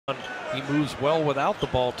He moves well without the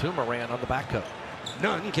ball to Moran on the back cut.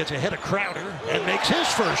 Nunn gets ahead of Crowder and makes his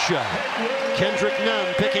first shot. Kendrick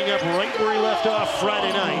Nunn picking up right where he left off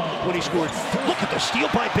Friday night when he scored. Look at the steal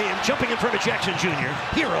by Bam, jumping in front of Jackson Jr.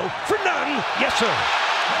 Hero for Nunn. Yes, sir.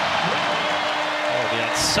 Oh, the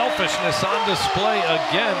unselfishness on display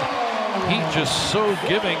again. He just so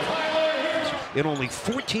giving. In only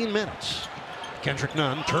 14 minutes, Kendrick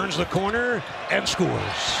Nunn turns the corner and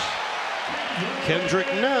scores. Kendrick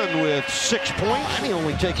Nunn with 6 points. He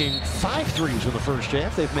only taking 5 threes in the first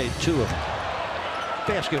half. They've made 2 of them.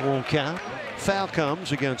 Basket won't count. Foul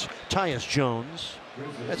comes against Tyus Jones.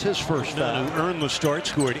 That's his first foul. Who earned the start,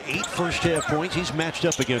 scored 8 first-half points. He's matched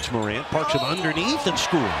up against Morant, parks him underneath and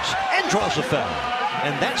scores, and draws a foul.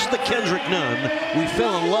 And that's the Kendrick Nunn we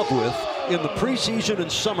fell in love with in the preseason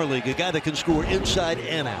and summer league, a guy that can score inside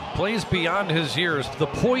and out. Plays beyond his years. The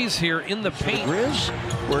poise here in the paint. The Grizz,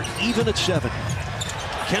 we're even at 7.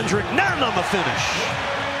 Kendrick Nunn on the finish.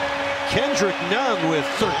 Kendrick Nunn with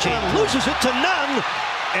 13. Loses it to Nunn,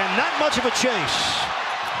 and not much of a chase.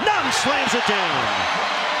 Nunn slams it down.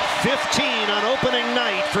 15 on opening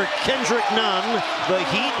night for Kendrick Nunn. The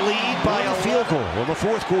Heat lead by a field goal in the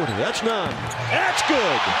fourth quarter. That's Nunn. That's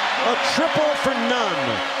good. A triple for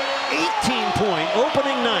Nunn. 18-point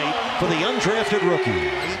opening night for the undrafted rookie.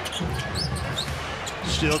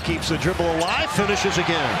 Still keeps the dribble alive, finishes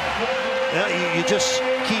again. You just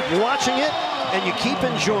keep watching it, and you keep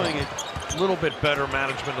enjoying it. A little bit better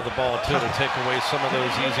management of the ball, too, to take away some of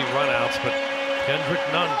those easy runouts, but Kendrick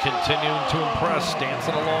Nunn continuing to impress,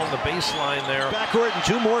 dancing along the baseline there. Backcourt and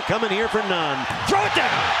 2 more coming here for Nunn. Throw it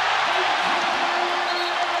down!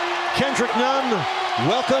 Kendrick Nunn,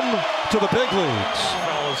 welcome to the big leagues.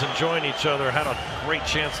 Fellas enjoying each other, had a great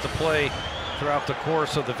chance to play throughout the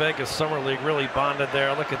course of the Vegas Summer League, really bonded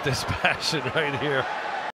there. Look at this passion right here.